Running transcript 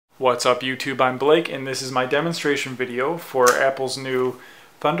What's up YouTube, I'm Blake and this is my demonstration video for Apple's new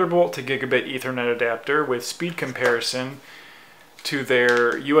Thunderbolt to Gigabit Ethernet adapter with speed comparison to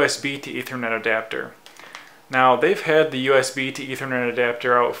their USB to Ethernet adapter. Now they've had the USB to Ethernet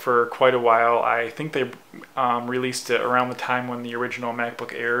adapter out for quite a while. I think they released it around the time when the original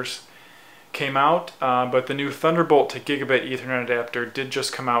MacBook Airs came out, but the new Thunderbolt to Gigabit Ethernet adapter did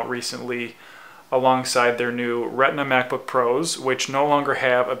just come out recently alongside their new Retina MacBook Pros, which no longer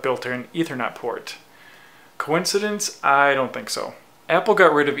have a built-in Ethernet port. Coincidence? I don't think so. Apple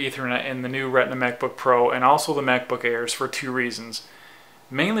got rid of Ethernet in the new Retina MacBook Pro and also the MacBook Airs for two reasons.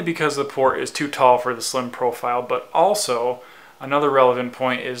 Mainly because the port is too tall for the slim profile, but also another relevant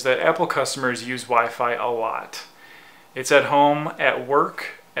point is that Apple customers use Wi-Fi a lot. It's at home, at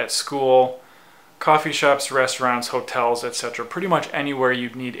work, at school, coffee shops, restaurants, hotels, etc. Pretty much anywhere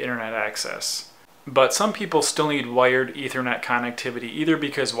you'd need internet access. But some people still need wired Ethernet connectivity, either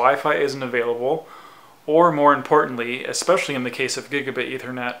because Wi-Fi isn't available, or more importantly, especially in the case of Gigabit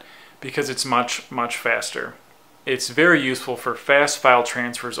Ethernet, because it's much faster. It's very useful for fast file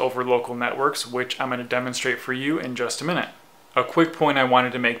transfers over local networks, which I'm going to demonstrate for you in just a minute. A quick point I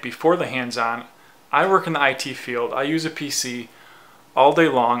wanted to make before the hands-on: I work in the IT field. I use a PC all day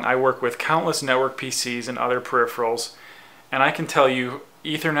long. I work with countless network PCs and other peripherals, and I can tell you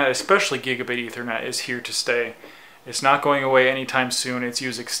Ethernet, especially Gigabit Ethernet, is here to stay. It's not going away anytime soon. It's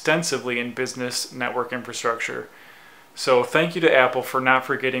used extensively in business network infrastructure. So thank you to Apple for not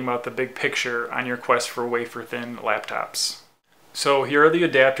forgetting about the big picture on your quest for wafer-thin laptops. So here are the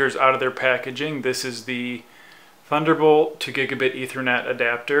adapters out of their packaging. This is the Thunderbolt to Gigabit Ethernet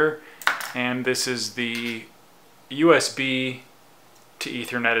adapter, and this is the USB to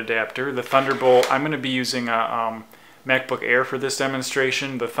Ethernet adapter. The Thunderbolt, I'm going to be using a MacBook Air for this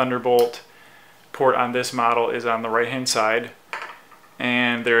demonstration. The Thunderbolt port on this model is on the right hand side,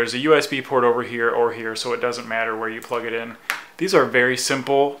 and there's a USB port over here or here, so it doesn't matter where you plug it in. These are very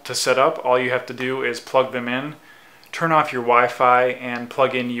simple to set up. All you have to do is plug them in, turn off your Wi-Fi, and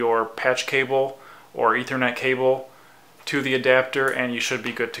plug in your patch cable or Ethernet cable to the adapter, and you should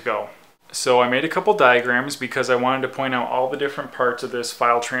be good to go. So I made a couple diagrams because I wanted to point out all the different parts of this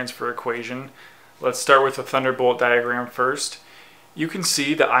file transfer equation. Let's start with the Thunderbolt diagram first. You can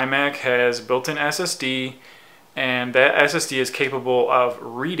see the iMac has built-in SSD, and that SSD is capable of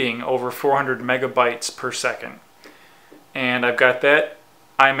reading over 400 megabytes per second. And I've got that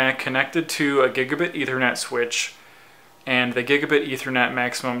iMac connected to a Gigabit Ethernet switch, and the Gigabit Ethernet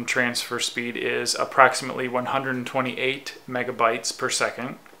maximum transfer speed is approximately 128 megabytes per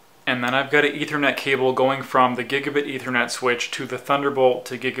second. And then I've got an Ethernet cable going from the Gigabit Ethernet switch to the Thunderbolt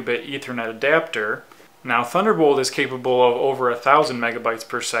to Gigabit Ethernet adapter. Now Thunderbolt is capable of over 1,000 megabytes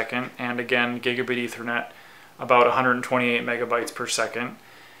per second, and again Gigabit Ethernet about 128 megabytes per second.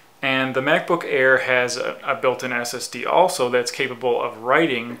 And the MacBook Air has a built-in SSD also that's capable of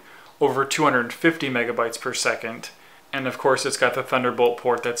writing over 250 megabytes per second. And of course it's got the Thunderbolt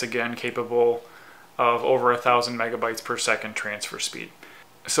port that's again capable of over 1,000 megabytes per second transfer speed.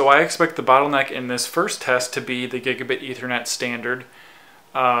 So I expect the bottleneck in this first test to be the Gigabit Ethernet standard.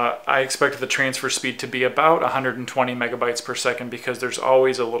 I expect the transfer speed to be about 120 megabytes per second because there's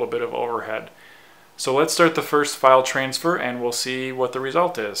always a little bit of overhead. So let's start the first file transfer and we'll see what the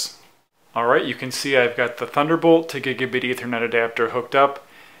result is. Alright, you can see I've got the Thunderbolt to Gigabit Ethernet adapter hooked up,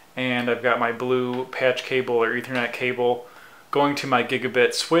 and I've got my blue patch cable or Ethernet cable going to my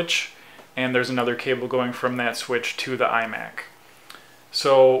Gigabit switch, and there's another cable going from that switch to the iMac.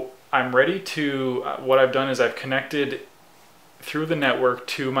 So I'm ready to, what I've done is I've connected through the network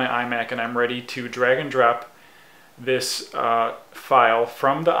to my iMac, and I'm ready to drag and drop this file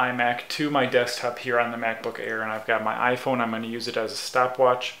from the iMac to my desktop here on the MacBook Air. And I've got my iPhone. I'm going to use it as a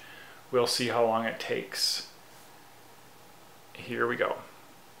stopwatch. We'll see how long it takes. Here we go.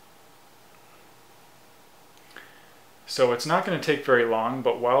 So it's not going to take very long,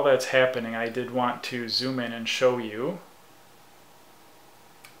 but while that's happening, I did want to zoom in and show you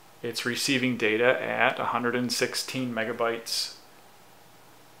it's receiving data at 116 megabytes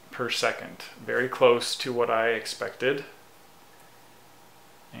per second. Very close to what I expected.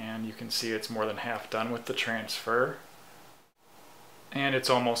 And you can see it's more than half done with the transfer. And it's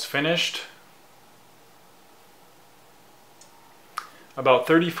almost finished. About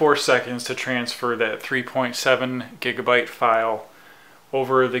 34 seconds to transfer that 3.7 gigabyte file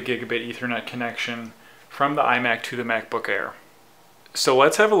over the Gigabit Ethernet connection from the iMac to the MacBook Air. So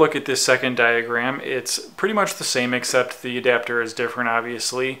let's have a look at this second diagram. It's pretty much the same except the adapter is different,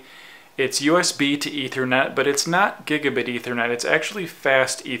 obviously. It's USB to Ethernet, but it's not Gigabit Ethernet. It's actually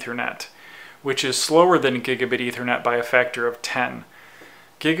fast Ethernet, which is slower than Gigabit Ethernet by a factor of 10.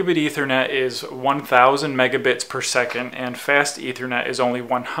 Gigabit Ethernet is 1000 megabits per second, and fast Ethernet is only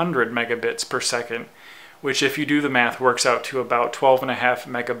 100 megabits per second, which if you do the math works out to about 12.5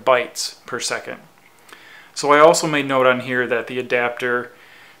 megabytes per second. So I also made note on here that the adapter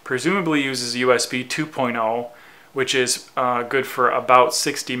presumably uses USB 2.0, which is good for about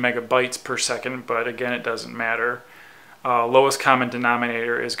 60 megabytes per second, but again, it doesn't matter. Lowest common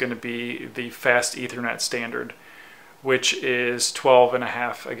denominator is going to be the fast Ethernet standard, which is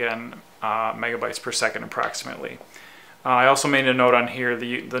 12.5, again, megabytes per second approximately. I also made a note on here,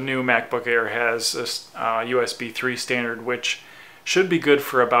 the new MacBook Air has this USB 3 standard, which should be good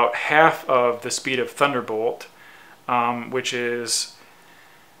for about half of the speed of Thunderbolt, which is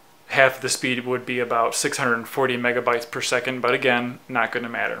half the speed would be about 640 megabytes per second, but again, not going to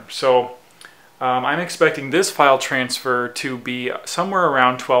matter. So I'm expecting this file transfer to be somewhere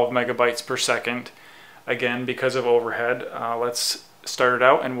around 12 megabytes per second, again, because of overhead. Let's start it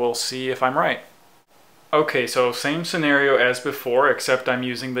out and we'll see if I'm right. Okay, so same scenario as before, except I'm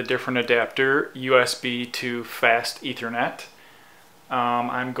using the different adapter, USB to fast Ethernet.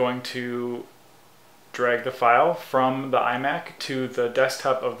 I'm going to drag the file from the iMac to the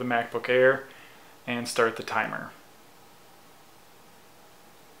desktop of the MacBook Air and start the timer.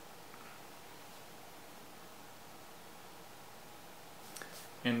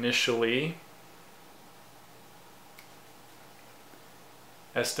 Initially,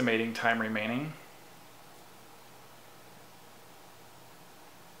 estimating time remaining.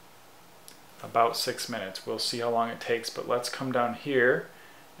 About 6 minutes. We'll see how long it takes, but let's come down here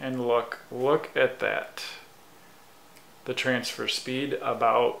and look at that. The transfer speed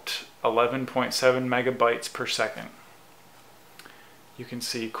about 11.7 megabytes per second. You can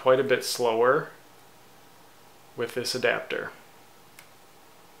see quite a bit slower with this adapter.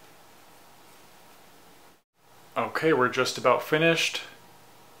 Okay, we're just about finished.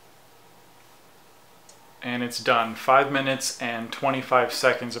 And it's done. 5 minutes and 25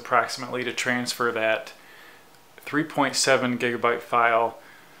 seconds approximately to transfer that 3.7 gigabyte file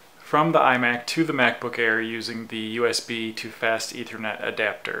from the iMac to the MacBook Air using the USB to fast Ethernet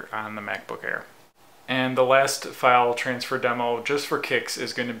adapter on the MacBook Air. And the last file transfer demo, just for kicks,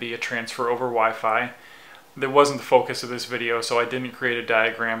 is going to be a transfer over Wi-Fi. That wasn't the focus of this video, so I didn't create a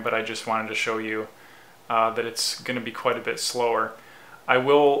diagram, but I just wanted to show you that it's going to be quite a bit slower. I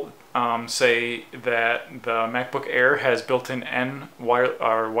will say that the MacBook Air has built-in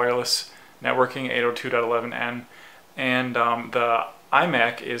wireless networking 802.11n, and the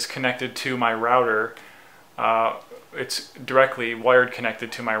iMac is connected to my router. It's directly wired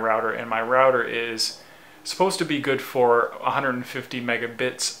connected to my router, and my router is supposed to be good for 150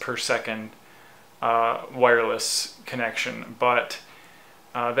 megabits per second wireless connection, but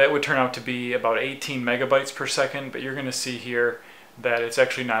that would turn out to be about 18 megabytes per second, but you're going to see here that it's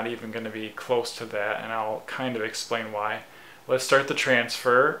actually not even going to be close to that, and I'll kind of explain why. Let's start the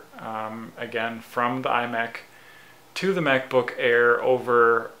transfer, again, from the iMac to the MacBook Air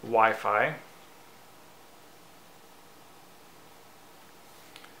over Wi-Fi.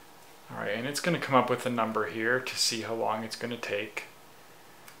 Alright, and it's going to come up with a number here to see how long it's going to take.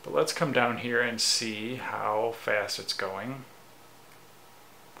 But let's come down here and see how fast it's going.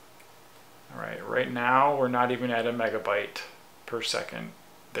 Alright, right now we're not even at a megabyte per second.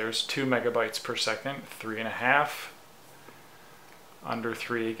 There's 2 megabytes per second, 3.5, under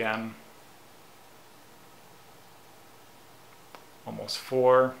 3 again, almost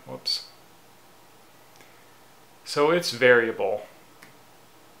 4, whoops. So it's variable.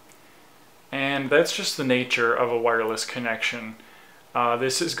 And that's just the nature of a wireless connection.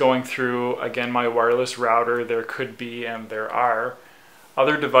 This is going through, again, my wireless router. There could be, and there are,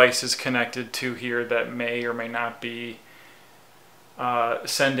 other devices connected to here that may or may not be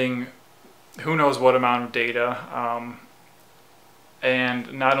sending who knows what amount of data.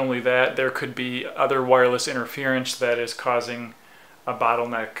 And not only that, there could be other wireless interference that is causing a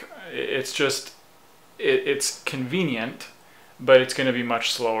bottleneck. It's just, it's convenient, but it's going to be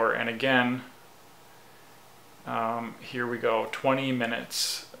much slower. And again, here we go, 20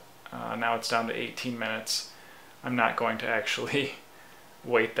 minutes. Now it's down to 18 minutes. I'm not going to actually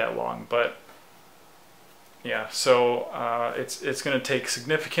wait that long, but yeah, so it's going to take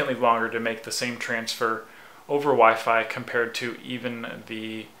significantly longer to make the same transfer over Wi-Fi compared to even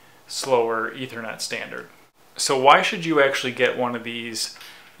the slower Ethernet standard. So why should you actually get one of these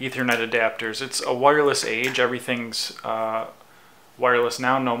Ethernet adapters? It's a wireless age. Everything's wireless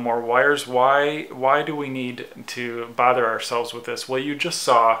now, no more wires. Why do we need to bother ourselves with this? Well, you just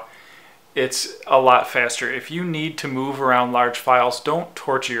saw it's a lot faster. If you need to move around large files, don't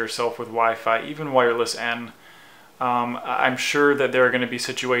torture yourself with Wi-Fi. Even wireless N I'm sure that there are going to be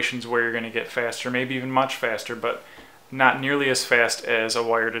situations where you're going to get faster, maybe even much faster, but not nearly as fast as a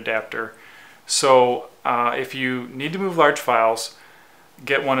wired adapter. So if you need to move large files,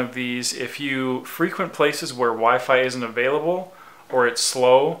 get one of these. If you frequent places where Wi-Fi isn't available or it's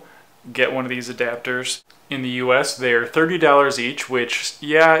slow, get one of these adapters. In the US, they're $30 each, which,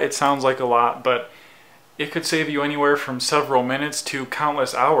 yeah, it sounds like a lot, but it could save you anywhere from several minutes to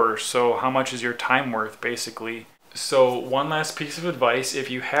countless hours. So how much is your time worth, basically? So one last piece of advice: if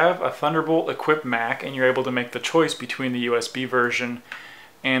you have a Thunderbolt equipped Mac and you're able to make the choice between the USB version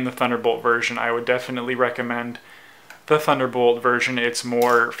and the Thunderbolt version, I would definitely recommend the Thunderbolt version. It's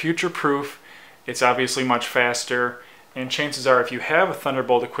more future-proof, it's obviously much faster, and chances are if you have a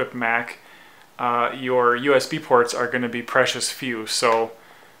Thunderbolt equipped Mac, your USB ports are going to be precious few. So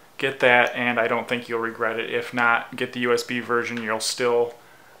get that, and I don't think you'll regret it. If not, get the USB version. You'll still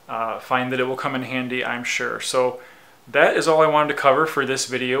find that it will come in handy, I'm sure. So that is all I wanted to cover for this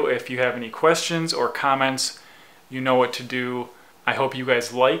video. If you have any questions or comments, you know what to do. I hope you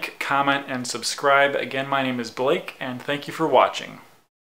guys like, comment, and subscribe. Again, my name is Blake, and thank you for watching.